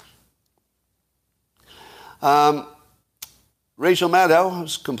 Rachel Maddow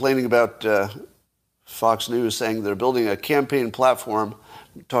was complaining about Fox News, saying they're building a campaign platform,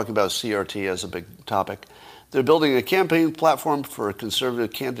 talking about CRT as a big topic. They're building a campaign platform for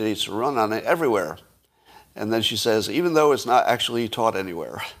conservative candidates to run on it everywhere. And then she says, even though it's not actually taught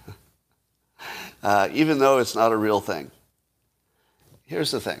anywhere. Even though it's not a real thing.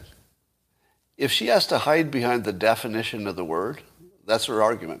 Here's the thing. If she has to hide behind the definition of the word, that's her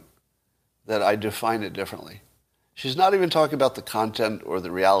argument, that I define it differently. She's not even talking about the content or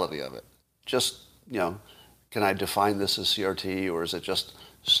the reality of it. Just, can I define this as CRT, or is it just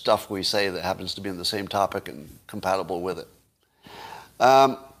stuff we say that happens to be in the same topic and compatible with it?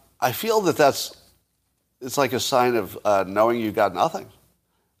 I feel that it's like a sign of knowing you got nothing.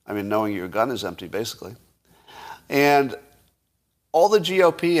 I mean, knowing your gun is empty, basically. And all the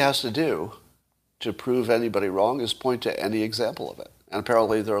GOP has to do to prove anybody wrong is point to any example of it. And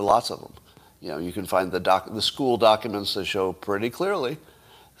apparently there are lots of them. You can find the school documents that show pretty clearly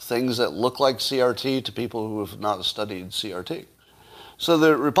things that look like CRT to people who have not studied CRT. So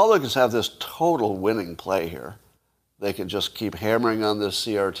the Republicans have this total winning play here. They can just keep hammering on this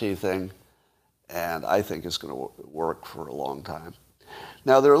CRT thing, and I think it's going to work for a long time.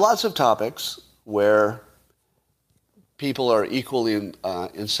 Now, there are lots of topics where people are equally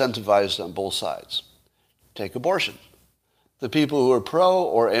incentivized on both sides. Take abortion. The people who are pro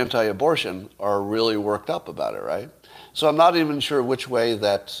or anti-abortion are really worked up about it, right? So I'm not even sure which way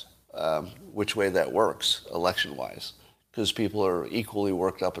that works election-wise, because people are equally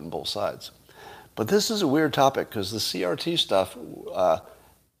worked up on both sides. But this is a weird topic because the CRT stuff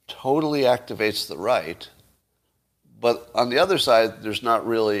totally activates the right, but on the other side, there's not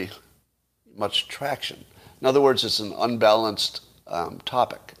really much traction. In other words, it's an unbalanced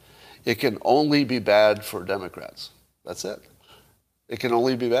topic. It can only be bad for Democrats. That's it. It can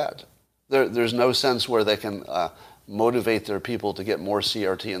only be bad. There's no sense where they can motivate their people to get more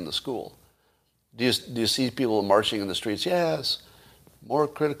CRT in the school. Do you see people marching in the streets? Yes, more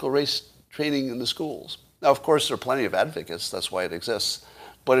critical race training in the schools. Now, of course, there are plenty of advocates. That's why it exists.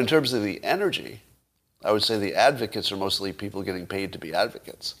 But in terms of the energy, I would say the advocates are mostly people getting paid to be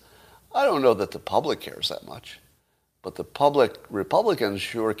advocates. I don't know that the public cares that much, but the public Republicans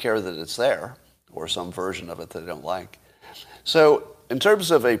sure care that it's there, or some version of it that they don't like. So in terms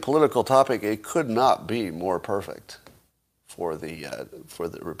of a political topic, it could not be more perfect for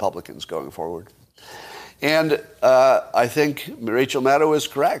the Republicans going forward. And I think Rachel Maddow is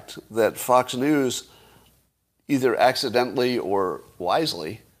correct that Fox News, either accidentally or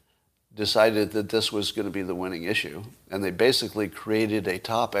wisely, decided that this was going to be the winning issue. And they basically created a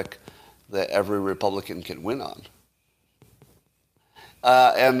topic that every Republican can win on.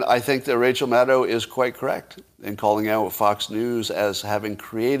 And I think that Rachel Maddow is quite correct in calling out Fox News as having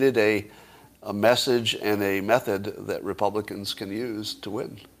created a message and a method that Republicans can use to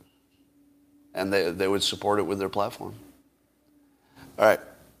win. And they would support it with their platform. All right.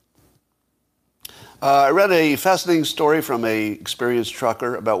 I read a fascinating story from an experienced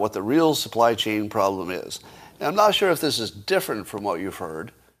trucker about what the real supply chain problem is. And I'm not sure if this is different from what you've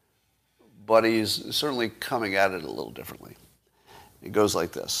heard, but he's certainly coming at it a little differently. It goes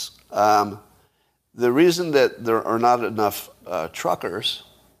like this. The reason that there are not enough truckers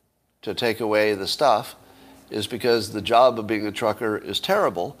to take away the stuff is because the job of being a trucker is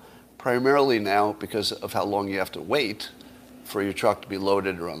terrible, primarily now because of how long you have to wait for your truck to be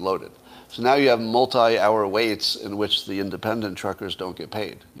loaded or unloaded. So now you have multi-hour waits in which the independent truckers don't get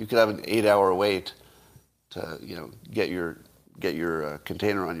paid. You could have an 8-hour wait to get your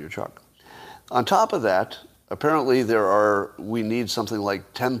container on your truck. On top of that, apparently we need something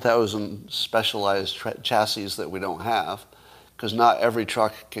like 10,000 specialized chassis that we don't have, because not every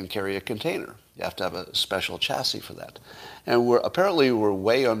truck can carry a container. You have to have a special chassis for that. And we're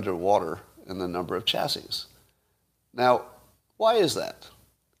way underwater in the number of chassis. Now, why is that?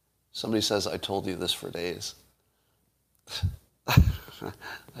 Somebody says, I told you this for days.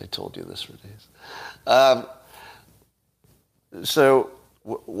 I told you this for days. So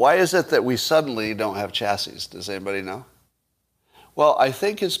why is it that we suddenly don't have chassis? Does anybody know? Well, I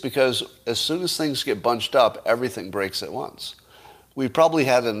think it's because as soon as things get bunched up, everything breaks at once. We probably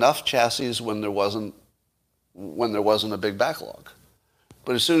had enough chassis when there wasn't a big backlog.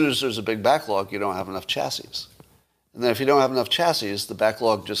 But as soon as there's a big backlog, you don't have enough chassis. And then if you don't have enough chassis, the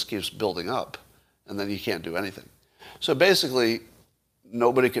backlog just keeps building up, and then you can't do anything. So basically,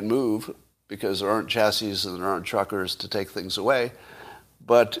 nobody can move because there aren't chassis and there aren't truckers to take things away.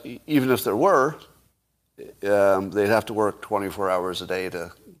 But even if there were, they'd have to work 24 hours a day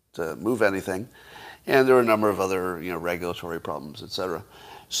to move anything. And there are a number of other regulatory problems, et cetera.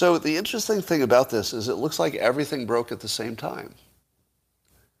 So the interesting thing about this is it looks like everything broke at the same time.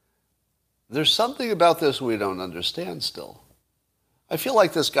 There's something about this we don't understand still. I feel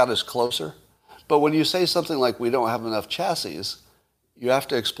like this got us closer. But when you say something like we don't have enough chassis, you have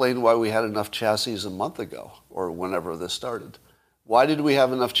to explain why we had enough chassis a month ago or whenever this started. Why did we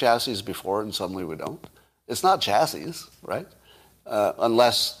have enough chassis before and suddenly we don't? It's not chassis, right?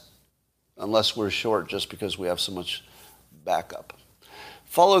 Unless we're short just because we have so much backup.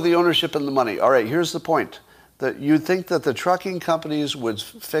 Follow the ownership and the money. All right, here's the point. That you'd think that the trucking companies would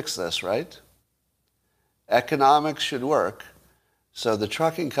fix this, right? Economics should work. So the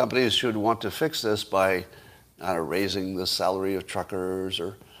trucking companies should want to fix this by raising the salary of truckers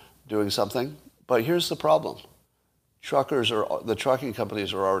or doing something. But here's the problem. The trucking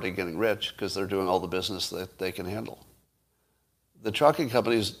companies are already getting rich because they're doing all the business that they can handle. The trucking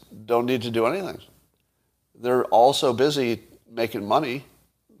companies don't need to do anything. They're all so busy making money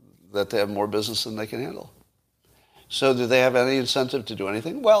that they have more business than they can handle. So do they have any incentive to do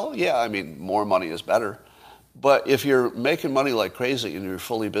anything? Well, yeah, more money is better. But if you're making money like crazy and you're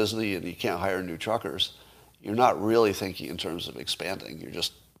fully busy and you can't hire new truckers, you're not really thinking in terms of expanding.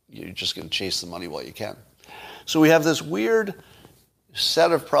 You're just going to chase the money while you can. So we have this weird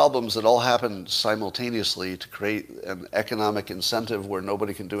set of problems that all happen simultaneously to create an economic incentive where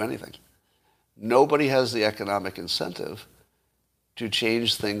nobody can do anything. Nobody has the economic incentive to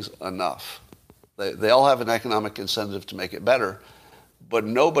change things enough. They all have an economic incentive to make it better, but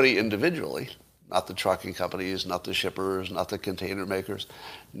nobody individually, not the trucking companies, not the shippers, not the container makers,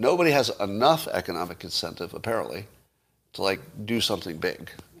 nobody has enough economic incentive, apparently, to do something big,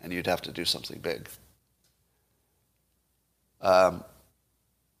 and you'd have to do something big.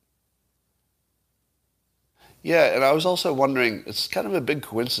 Yeah, and I was also wondering, it's kind of a big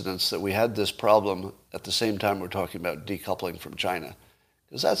coincidence that we had this problem at the same time we're talking about decoupling from China,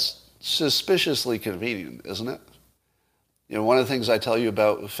 because that's suspiciously convenient, isn't it? One of the things I tell you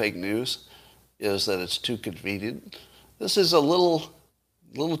about fake news is that it's too convenient. This is a little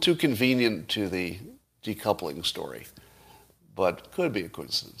too convenient to the decoupling story, but could be a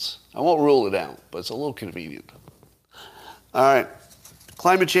coincidence. I won't rule it out, but it's a little convenient. All right.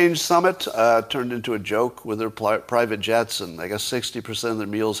 Climate Change Summit turned into a joke with their private jets, and I guess 60% of their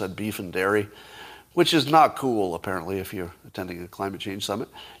meals had beef and dairy, which is not cool, apparently, if you're attending a climate change summit.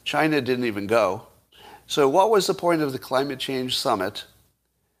 China didn't even go. So what was the point of the Climate Change Summit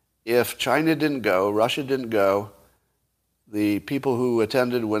if China didn't go, Russia didn't go, the people who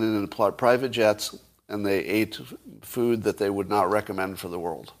attended went in private jets, and they ate food that they would not recommend for the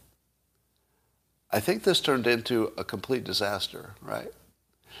world? I think this turned into a complete disaster, right?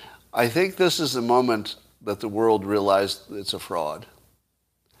 I think this is the moment that the world realized it's a fraud.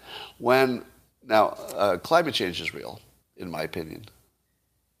 Now, climate change is real, in my opinion,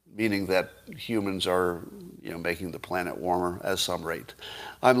 meaning that humans are, making the planet warmer at some rate.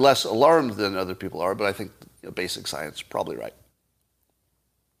 I'm less alarmed than other people are, but I think basic science is probably right.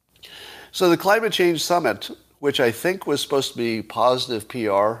 So the Climate Change Summit, which I think was supposed to be positive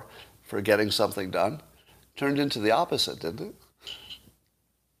PR for getting something done, turned into the opposite, didn't it?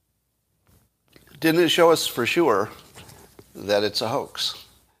 Didn't it show us for sure that it's a hoax?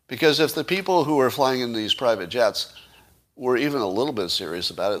 Because if the people who were flying in these private jets were even a little bit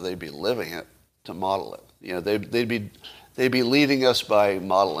serious about it, they'd be living it to model it. They'd be leading us by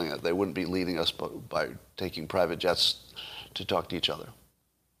modeling it. They wouldn't be leading us by taking private jets to talk to each other.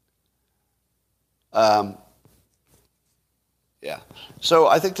 Yeah. So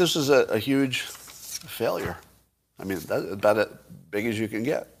I think this is a huge failure. I mean, that's about as big as you can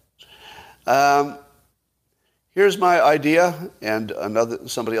get. Here's my idea and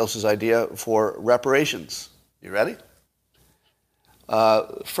somebody else's idea for reparations. You ready?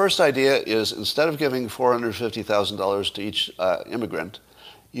 First idea is, instead of giving $450,000 to each immigrant,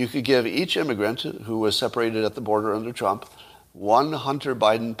 you could give each immigrant who was separated at the border under Trump one Hunter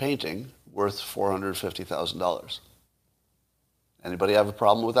Biden painting worth $450,000. Anybody have a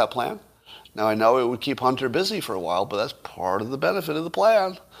problem with that plan? Now, I know it would keep Hunter busy for a while, but that's part of the benefit of the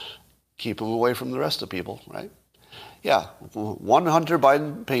plan. Keep him away from the rest of people, right? Yeah, one Hunter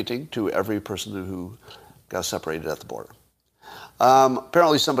Biden painting to every person who got separated at the border.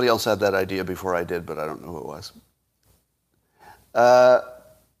 Apparently somebody else had that idea before I did, but I don't know who it was.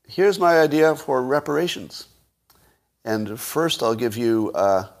 Here's my idea for reparations. And first I'll give you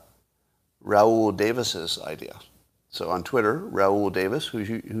Raoul Davis's idea. So on Twitter, Raoul Davis, who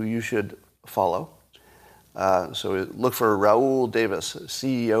you should follow. So look for Raoul Davis,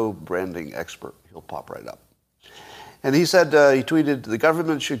 CEO branding expert. He'll pop right up. And he said, he tweeted, the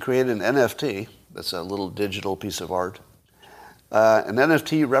government should create an NFT, that's a little digital piece of art, an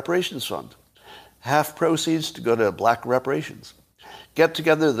NFT reparations fund. Half proceeds to go to black reparations. Get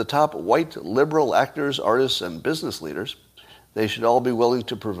together the top white liberal actors, artists, and business leaders. They should all be willing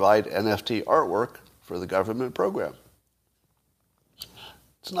to provide NFT artwork for the government program.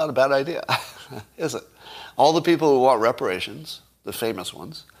 It's not a bad idea, is it? All the people who want reparations, the famous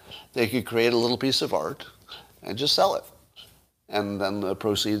ones, they could create a little piece of art and just sell it. And then the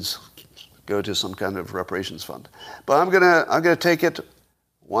proceeds go to some kind of reparations fund. But I'm gonna take it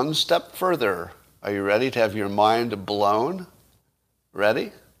one step further. Are you ready to have your mind blown?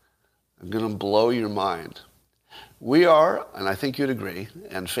 Ready? I'm gonna blow your mind. We are, and I think you'd agree,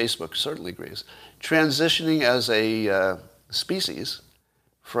 and Facebook certainly agrees, transitioning as a species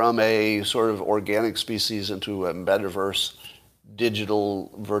from a sort of organic species into a metaverse,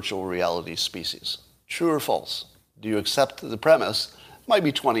 digital, virtual reality species. True or false? Do you accept the premise? Might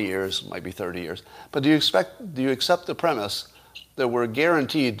be 20 years, might be 30 years, but do you accept the premise that we're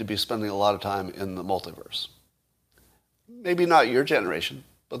guaranteed to be spending a lot of time in the multiverse? Maybe not your generation,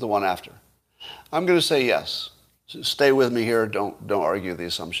 but the one after. I'm going to say yes. Stay with me here. Don't argue the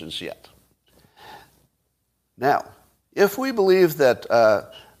assumptions yet. Now, if we believe that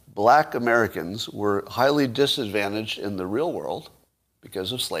black Americans were highly disadvantaged in the real world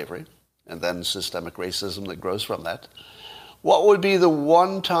because of slavery and then systemic racism that grows from that, what would be the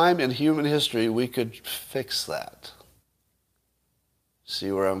one time in human history we could fix that?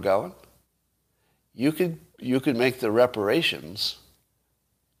 See where I'm going? You could make the reparations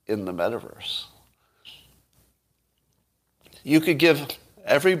in the metaverse. You could give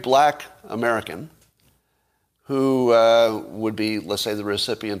every black American who would be, let's say, the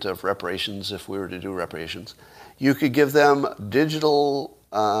recipient of reparations, if we were to do reparations, you could give them digital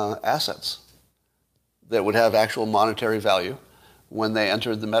assets that would have actual monetary value when they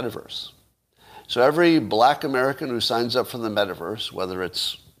entered the metaverse. So every black American who signs up for the metaverse, whether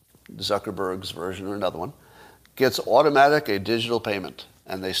it's Zuckerberg's version or another one, gets automatic a digital payment,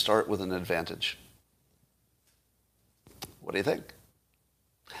 and they start with an advantage. What do you think?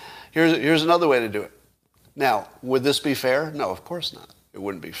 Here's another way to do it. Now, would this be fair? No, of course not. It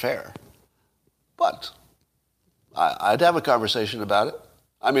wouldn't be fair. But I'd have a conversation about it.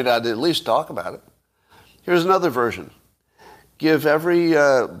 I mean, I'd at least talk about it. Here's another version. Give every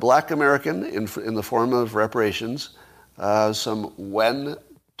black American in the form of reparations some WEN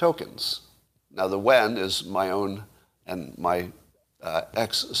tokens. Now, the WEN is my own and my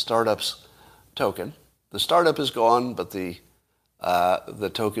ex-startup's token. The startup is gone, but the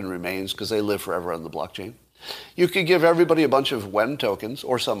token remains because they live forever on the blockchain. You could give everybody a bunch of WEN tokens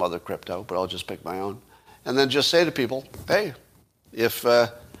or some other crypto, but I'll just pick my own. And then just say to people, hey, if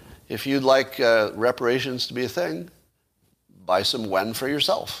you'd like reparations to be a thing, buy some WEN for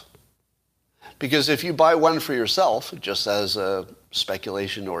yourself. Because if you buy WEN for yourself, just as a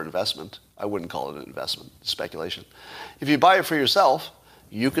speculation or investment, I wouldn't call it an investment, speculation. If you buy it for yourself,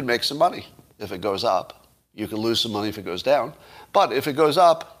 you could make some money if it goes up. You can lose some money if it goes down. But if it goes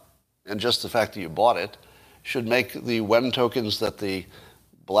up, and just the fact that you bought it, should make the WEN tokens that the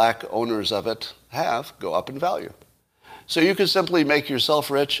black owners of it have go up in value. So you can simply make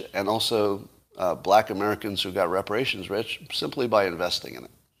yourself rich and also black Americans who got reparations rich simply by investing in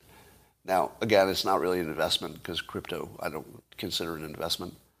it. Now, again, it's not really an investment because crypto, I don't consider an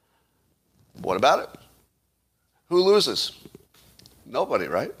investment. What about it? Who loses? Nobody,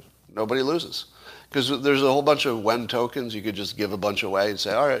 right? Nobody loses. Because there's a whole bunch of WEN tokens. You could just give a bunch away and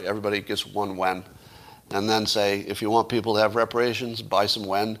say, all right, everybody gets one WEN. And then say, if you want people to have reparations, buy some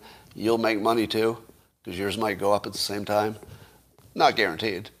WEN. You'll make money too, because yours might go up at the same time. Not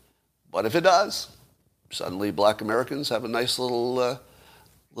guaranteed. But if it does, suddenly black Americans have a nice little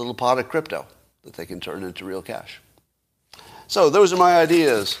pot of crypto that they can turn into real cash. So those are my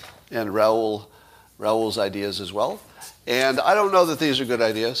ideas, and Raul's ideas as well. And I don't know that these are good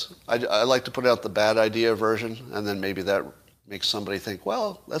ideas. I like to put out the bad idea version, and then maybe that makes somebody think,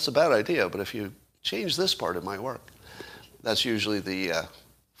 well, that's a bad idea, but if you change this part, it might work. That's usually the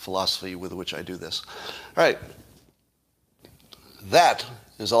philosophy with which I do this. All right. That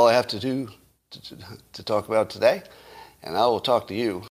is all I have to do to talk about today, and I will talk to you